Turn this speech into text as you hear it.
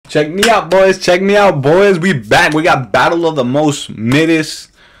Check me out, boys. Check me out, boys. We back. We got battle of the most middest.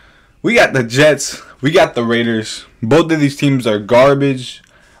 We got the Jets. We got the Raiders. Both of these teams are garbage.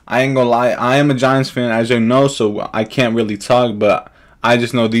 I ain't gonna lie. I am a Giants fan, as you know, so I can't really talk, but I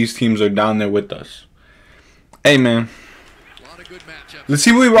just know these teams are down there with us. Hey, man. Let's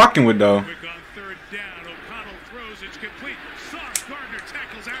see what we're rocking with, though.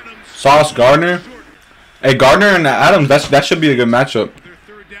 Sauce Gardner. Hey, Gardner and Adams, that should be a good matchup.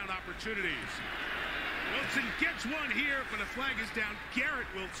 Third down opportunities. Wilson gets one here, but a flag is down. Garrett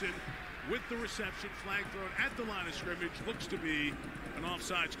Wilson with the reception. Flag thrown at the line of scrimmage. Looks to be an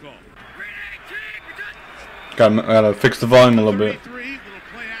offsides call. Gotta fix the volume a little bit.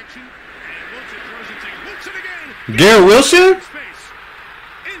 Garrett Wilson?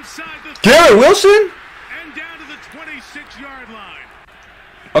 Garrett Wilson? And down to the 26-yard line.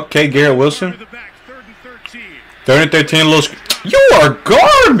 Okay, Garrett Wilson. Third and 13. Third and 13, little. You are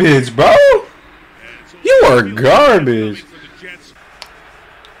garbage, bro. You are garbage.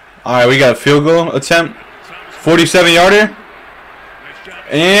 All right, we got a field goal attempt. 47-yarder.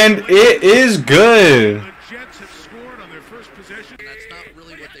 And it is good. The Jets have scored on their first possession. That's not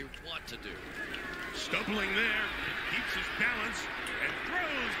really what they want to do. Stumbling there. Keeps his balance and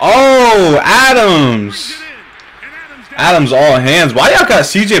throws. Oh, Adams. Adams all hands. Why y'all got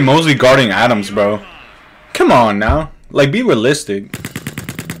CJ Mosley guarding Adams, bro? Come on now. Like, be realistic.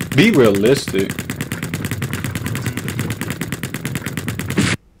 Be realistic. Go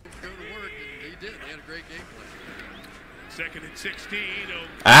to work, and they did. They had a great game plan. 2nd and 16.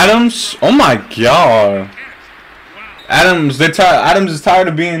 Adams? Oh my god. Adams, Adams is tired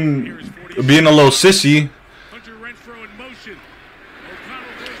of being a little sissy. Hunter Renfrow in motion.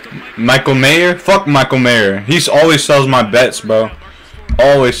 O'Connell goes to Michael Mayer? Fuck Michael Mayer. He always sells my bets, bro.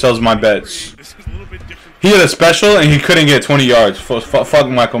 Always sells my bets. This is a little bit different. He had a special and he couldn't get 20 yards. Fuck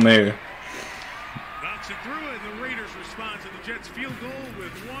Michael Mayer. Knocks it through, and the Raiders respond to the Jets' field goal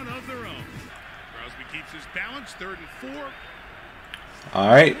with one of their own. Crosby keeps his balance. 3rd and 4.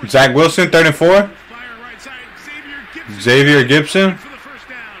 Alright, Zach Wilson, 3rd and 4. Fire right side. Xavier Gibson. For the first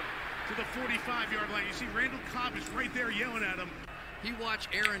down to the 45-yard line. You see Randall Cobb is right there yelling at him. He watched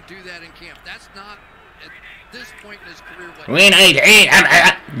Aaron do that in camp. That's not, at this point in his career, what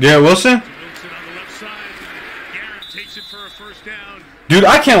Yeah, Wilson? Wilson on the left side. Garrett takes it for a first down. Dude,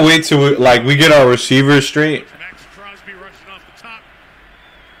 I can't wait till we get our receivers straight. Max Crosby rushing off the top.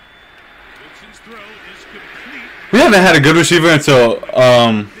 Wilson's throw is complete. We haven't had a good receiver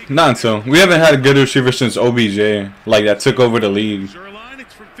we haven't had a good receiver since OBJ, like, that took over the league. Zerline,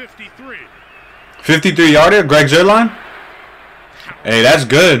 it's from 53. 53-yarder, Greg Zerline? Hey, that's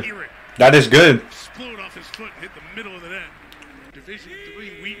good. That is good. Explode off his foot and hit the middle of the net. Division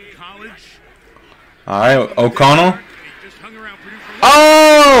III Wheaton College. Alright, O'Connell. He just hung around Purdue for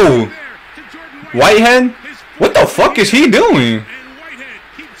Oh! there to Jordan Whitehead? What the fuck is he doing? And Whitehead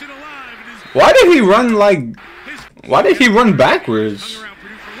keeps it alive. It is Why did he run why did he run backwards? hung around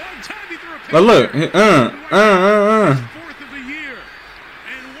Purdue for a long time. He threw a pick. But look, Fourth of the year.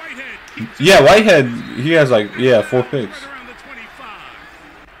 And Whitehead keeps it Yeah, Whitehead, he has 4 picks. right around the 25.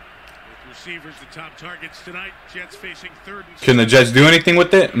 With receivers the top targets tonight. Jets facing 3rd and Can the Jets do anything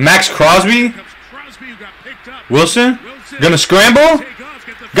with it? Max Crosby? comes Crosby, who got picked up. Wilson? Wilson Gonna scramble? take off,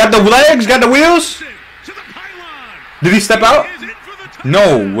 Got the legs? Got the wheels? to the pylon. Did he step out? Is in for the touchdown.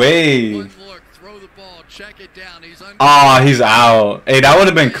 No way. One look, throw the ball, check it down. He's under. Ah, he's out. Hey, that would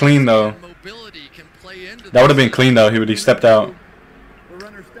have been clean, though. Mobility can play into That would have been this. clean, though. He stepped out. The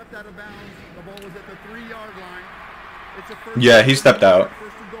runner stepped out of bounds. The ball was at the 3-yard line. It's a first Yeah, he stepped out.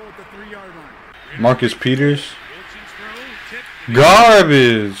 First and goal at the 3-yard line. Marcus Peters. Wilson's throw, tip.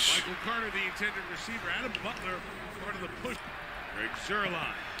 Garbage. Michael Carter, the intended receiver. Adam Butler, part of the push. Greg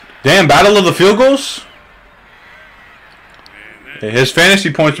Zerline. Damn, battle of the field goals? Hey, his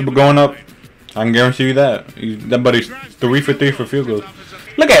fantasy points are going up. I can guarantee you that. That buddy's 3 for 3 for field goals.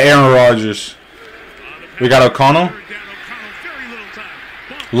 Look at Aaron Rodgers. We got O'Connell. Very little time.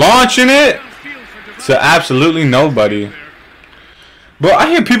 Bump Launching it downfield for DeVonta. to absolutely nobody. Bro, I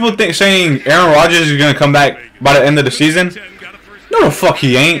hear people saying Aaron Rodgers is going to come back by the end of the season. Got a first No, the fuck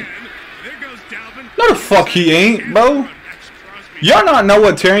he ain't. There goes Dalvin. No, the fuck he ain't, bro. Max Crosby. Y'all not know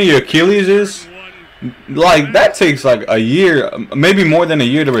what tearing your Achilles is? One. Like, that takes like a year, maybe more than a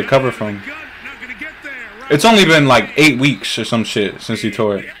year to recover from. Not gonna get there. It's only been like 8 weeks or some shit since he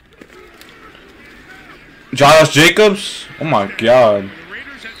tore it. Josh Jacobs? Oh my god. The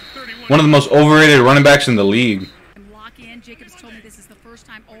Raiders at 31. One of the most overrated running backs in the league. And lock in. Jacobs told me this is the first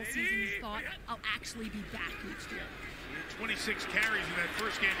time all season he's thought I'll actually be back next year. 26 carries in that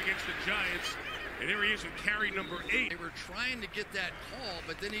first game against the Giants. And here he is with carry number 8. They were trying to get that call,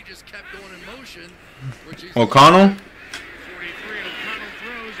 but then he just kept going in motion. Which he's O'Connell. 43 and O'Connell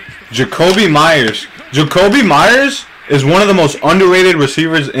throws. It's the Jacoby Myers. Jacoby Myers is one of the most underrated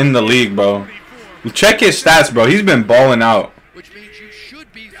receivers in the league, bro. Check his stats, bro. He's been balling out. which means you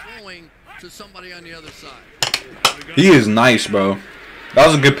should be throwing to somebody on the other side. He is nice, bro. That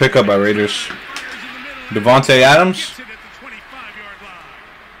was a good pickup by Raiders. Devontae Adams. Gets it at the 25-yard line.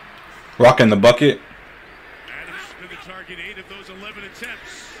 Rocking the bucket. Adams been the target 8 of those 11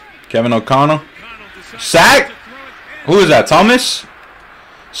 attempts. Kevin O'Connell. O'Connell decides Sack. to throw it. Who is that? Thomas?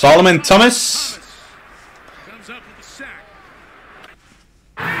 Solomon Thomas? Thomas comes up with the sack.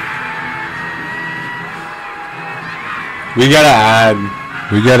 We gotta add.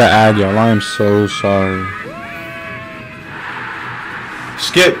 We gotta add, y'all. I am so sorry.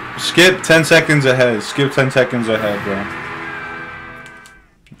 Skip 10 seconds ahead. Skip 10 seconds ahead, bro.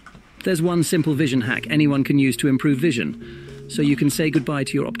 There's one simple vision hack anyone can use to improve vision, so you can say goodbye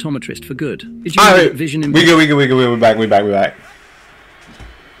to your optometrist for good. Did you know that vision We good. We're back. 3rd and 18.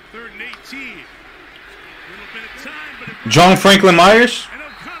 Little bit of time, but it John Franklin Myers? and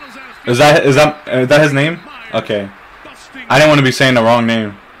O'Connell's out of Is that his name? Okay. busting. I didn't want to be saying the wrong name.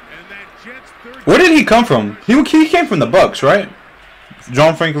 And that Jets 3rd Where did he come from? He came from the Bucks, right?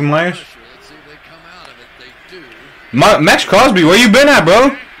 John Franklin Myers? Let's see if they come out of it. They do. Max Crosby, where you been at, bro?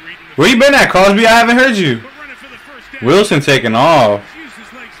 Where you been at, Crosby? I haven't heard you. But running for the first down. Wilson taking off. He's used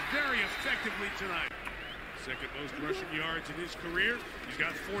his legs very effectively tonight. Second most rushing yards in his career. He's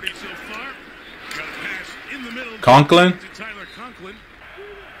got 40 so far. Got a pass in the middle. Conklin. To Tyler Conklin.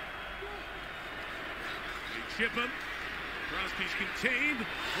 They chip him. Crosby's contained.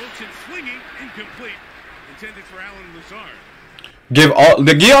 Wilson flinging. Incomplete. Intended for Alan Lazard.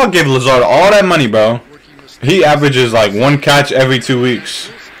 Y'all give Lazard all that money, bro. Working with He averages like one catch every 2 weeks.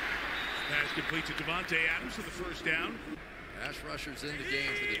 Pass complete to Devontae Adams for the first down. pass rushers in the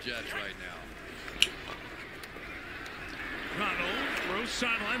game for the Jets right now. Connell throws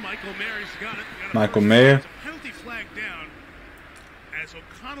sideline. Michael Mayer's got it. Got a Michael first Mayer. down. It's a penalty flag down. As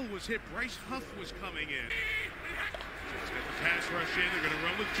O'Connell was hit, Bryce Huff was coming in. Jets got the pass rush in. They're going to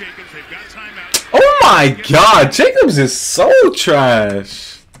run with Jacobs. They've got timeout. Oh my God, Jacobs is so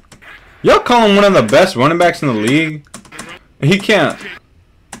trash. Y'all call him one of the best running backs in the league. He can't. They've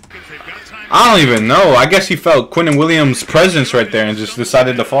got timeout. I don't even know. I guess he felt Quinnen Williams' presence right there and just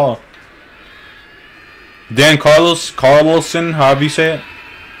decided to fall. Dan Carlson, however you say it.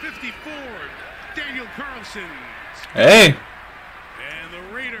 54, Daniel Carlson. Hey, And the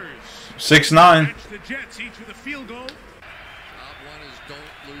Raiders 6'9". match the Jets, each with a field goal. Top one is don't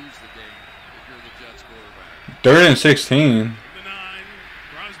lose the game if you're the Jets quarterback. 3rd and 16. The 9,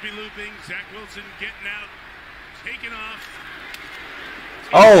 Crosby looping, Zach Wilson getting out, taking off.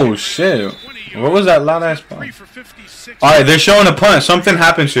 Oh shit! What was that loud ass 3 ball? for 56. All right, they're showing a punt. Something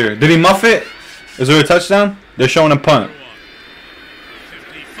happens here. Did he muff it? Is there a touchdown? They're showing a punt.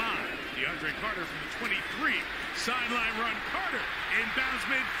 55, DeAndre Carter from the 23. Sideline run, Carter inbounds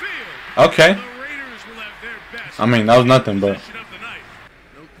midfield. Okay. The Raiders will have their best. I mean, that was nothing, but possession of the night.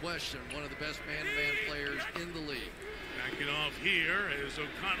 No question, one of the best man-to-man players in the league. Backing off here as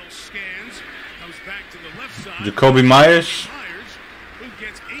O'Connell scans, comes back to the left side. Jacoby Myers. Myers, who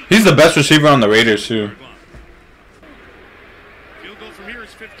gets 8. He's the best receiver on the Raiders too. Field goal from here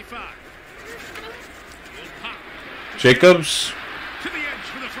is 55. Little pop Jacobs. to the edge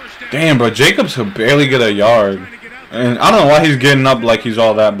for the first down. Damn, bro, Jacobs could barely get a yard. Trying to get out. And I don't know why he's getting up like he's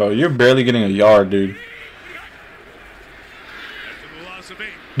all that, bro. You're barely getting a yard, dude. After the loss of 8.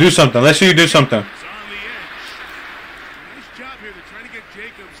 Do something. Let's see you do something. It's on the edge. Nice job here. They're trying to get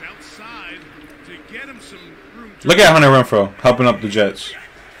Jacobs outside to get him some room to Look at Hunter Renfro helping up the Jets.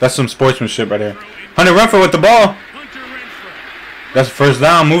 That's some sportsmanship right there. Hunter Renfro with the ball. Hunter Renfro. That's first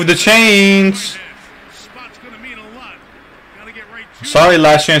down. Move the chains. Spot's gonna mean a lot. Gotta get right to Sorry,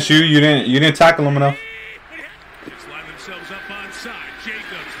 last chance you didn't tackle him enough. Just line themselves up on side.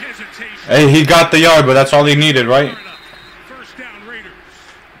 Jacobs hesitation. Hey, he got the yard, but that's all he needed, right? First down Raiders.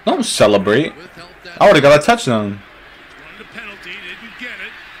 Don't celebrate. With help that I would have got a touchdown. Wanted a penalty, didn't get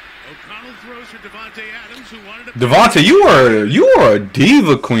it. O'Connell throws for Devontae Adams, who wanted a Devontae, you are a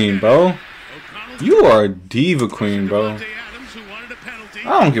diva queen, bro. O'Connell You are a diva queen, bro. Devontae Adams, who wanted a penalty.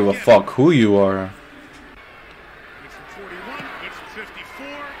 I don't give a fuck who you are. Good from 41, good from 54,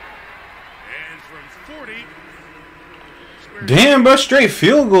 and from 40. Squares Damn, bro, straight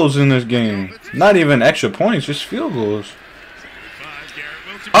field goals in this game. Not even extra points, just field goals. 5, Garrett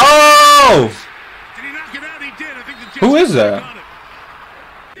Wilson. Oh! Did he knock it out? He did. I think the Jets Who is that? got it.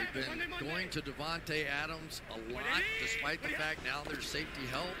 they've been going to Devontae Adams a lot, despite the fact now there's safety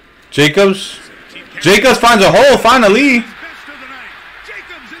help. Jacobs? Jacobs finds a hole finally. Best of the night.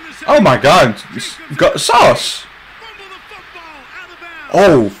 Jacobs in the center. Oh my God, Sauce. Fumble the football out of bounds.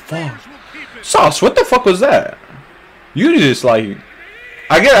 Oh fuck, Raiders will keep it. Sauce. What the fuck was that? You just like,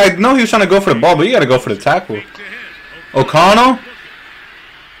 I know he was trying to go for the ball, but you gotta go for the tackle. To him. O'Connell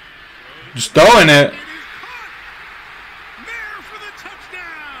just throwing it. Mayer for the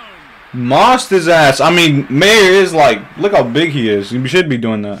touchdown. Mossed his ass. I mean, Mayer is like, look how big he is. He should be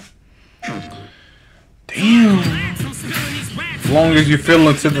doing that. Damn. As long as you feel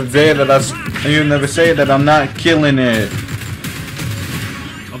into the day that you never say that I'm not killing it.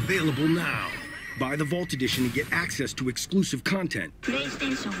 Available now. Buy the Vault Edition and get access to exclusive content.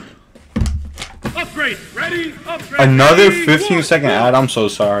 Upgrade. Ready? Upgrade. Another ready, 15-second ad. I'm so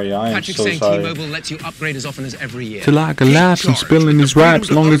sorry. I am Patrick's so saying sorry. T-Mobile lets you upgrade as often as every year. Till I can laugh and spilling his raps.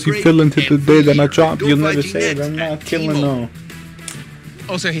 As long as you feel into the day that I drop, you'll never say that I'm not killing no.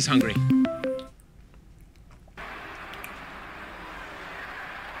 Also, he's hungry.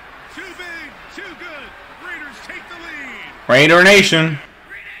 Too big, too good. Raiders take the lead. Raider Nation.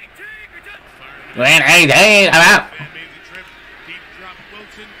 I'm out. Fan made the trip. Deep drop.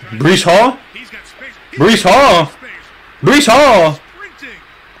 Wilson. Brees Hall. He's got space. Brees Hall. Space. Brees Hall. Sprinting.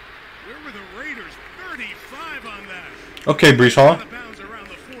 Where were the Raiders? 35 on that. Okay, Brees Hall. Out of bounds around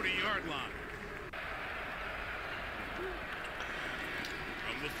the 40-yard line.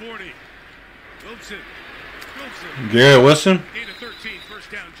 From the 40. Wilson. Garrett Wilson. Gain of 13. First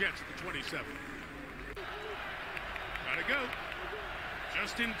down Jets at the 27. Gotta go.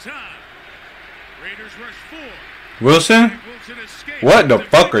 Just in time. Raiders rush 4. Wilson. Wilson escapes. What the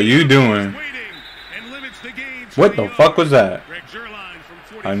fuck are you doing? Waiting and limits the gain to What the fuck was that? Greg Zuerlein from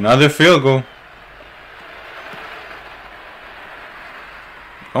 45. Another field goal.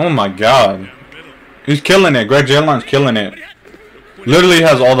 Oh my God. Down the middle. He's killing it. Greg Zuerlein's killing it. Literally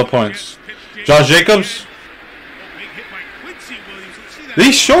has all the points. Josh Jacobs. Big hit by Quincy Williams. Let's see that.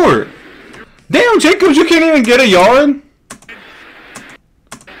 He's short. Damn, Jacobs, you can't even get a yard. Big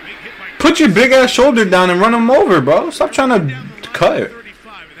hit by Put your big ass shoulder down and run him over, bro. Stop trying to down the line cut at it.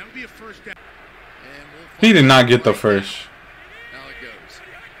 35, and that would be a first down. And we'll He did find not out get the right first. Now it goes.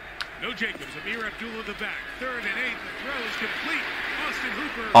 No Jacobs. Amir Abdullah the back. 3rd and 8. The throw is complete. Austin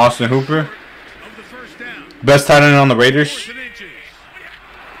Hooper. Austin Hooper. Of the first down. Best tight end on the Raiders. 4th and inches.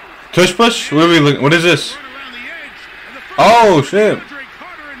 Tush push? What are we looking? What is this? Run around the edge. And the first Oh, down, shit. Andre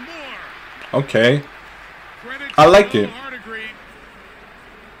Carter and more. Okay. Credit I to like Will it. Hardegree.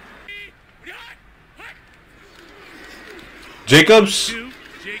 Jacobs.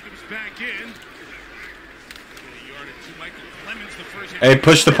 Jacobs back in. Get a yard or two. Michael Clemens the first. Hey,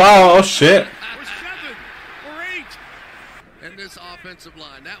 push the pile. Oh, shit. Or 7 or 8. And this offensive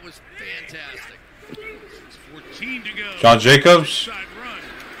line, that was fantastic. 14 to go. Josh Jacobs. Side run.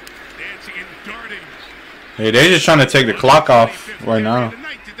 Dancing and darting. Hey, they're just trying to take the clock off right now.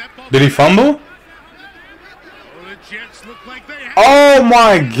 Tonight, did that ball Did he fumble? Oh, the Jets look like they have Oh,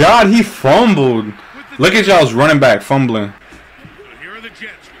 my God. He fumbled. Look at y'all's running back fumbling. Here are the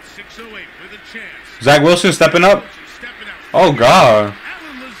Jets with 6:08 with a chance. Zach Wilson stepping up. Stepping out. Oh, God.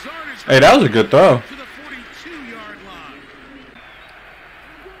 Alan Lazard is Hey, that was a good throw. to the 42-yard line.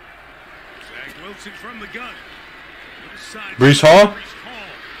 Zach Wilson from the gun. Inside. Brees Hall? Brees Hall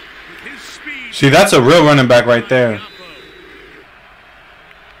with his speed. See, that's a real running back right there.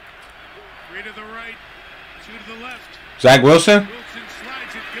 3 to the right, 2 to the left. Zach Wilson. Wilson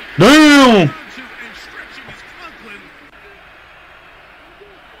slides it. Good Damn. and stretching is Conklin.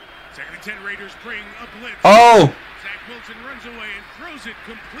 2nd and 10 Raiders bring a blitz. Oh. Zach Wilson runs away and throws it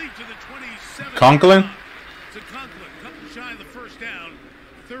complete to the 27. Conklin? To Conklin. Couple shy of the first down.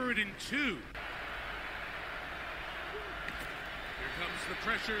 3rd and 2. Here comes the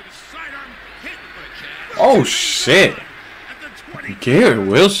pressure. The sidearm hit. Oh, shit. At the 20. Garrett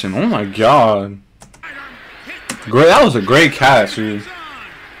Wilson. Oh, my God. Sidearm hit. Great. That was a great catch, dude. At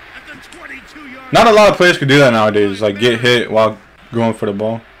the 22-yard Not a lot of players could do that nowadays. Like, get hit while going for the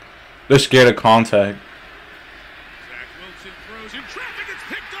ball. They're scared of contact. Zach Wilson throws in traffic. It's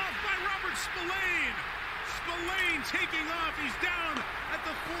picked off by Robert Spillane. Spillane taking off. He's down at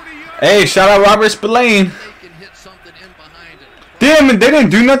the 40-yard. Hey, shout out Robert Spillane. They can hit something in behind it. Damn, and they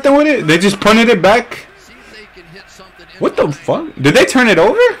didn't do nothing with it. They just punted it back. See if they can hit something in What the behind it. fuck? Did they turn it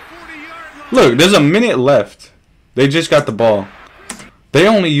over? 40-yard line. Look, there's a minute left. They just got the ball. They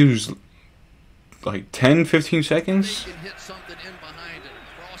only used like 10, 15 seconds. They can hit something in behind it.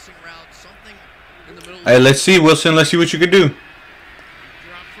 Crossing route, something in the middle. Hey, let's see, Wilson. Let's see what you can do. Drop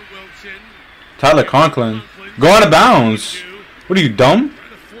for Wilson. Tyler Conklin. Go out of bounds. What are you, dumb?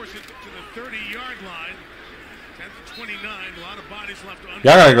 Trying to force it to the 30-yard line. 10 to 29. A lot of bodies left on. Y'all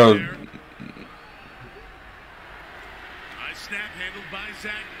gotta go.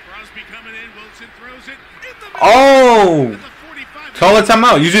 Crosby coming in. Wilson throws it in the middle. Oh! At the 45. Call a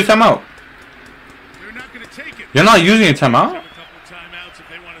timeout. Use your timeout. They're not going to take it. You're not using a timeout? Have a couple timeouts if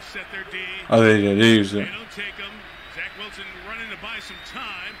they want to set their D. Oh, they use They it. don't take them. Zach Wilson running to buy some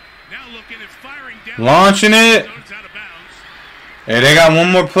time. Now looking at firing down. Launching it. So it's out of bounds. Hey, they got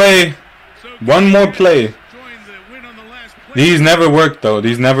one more play. So One more play. joined the win on the last play. These never work, though.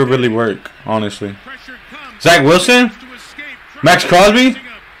 These never really work, honestly. Pressure comes. Zach Wilson? To escape. Max Crosby?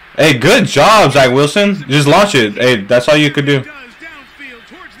 Hey, good job, Zach Wilson. Just launch it. Hey, that's all you could do. Does downfield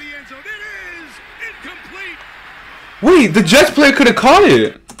towards the end zone. It is incomplete. Wait, the Jets player could have caught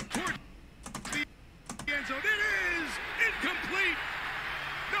it. Towards the end zone. It is incomplete.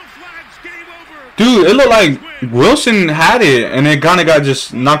 No flags. Game over. Dude, it looked like Wilson had it, and it kind of got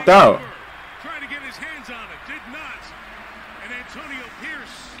just knocked out. Trying to get his hands on it. Did not. And Antonio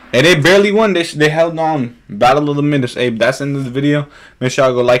Pierce. Hey, they barely won. They held on. Battle of the Minutes. Hey, that's the end of the video. Make sure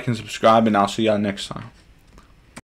y'all go like and subscribe, and I'll see y'all next time.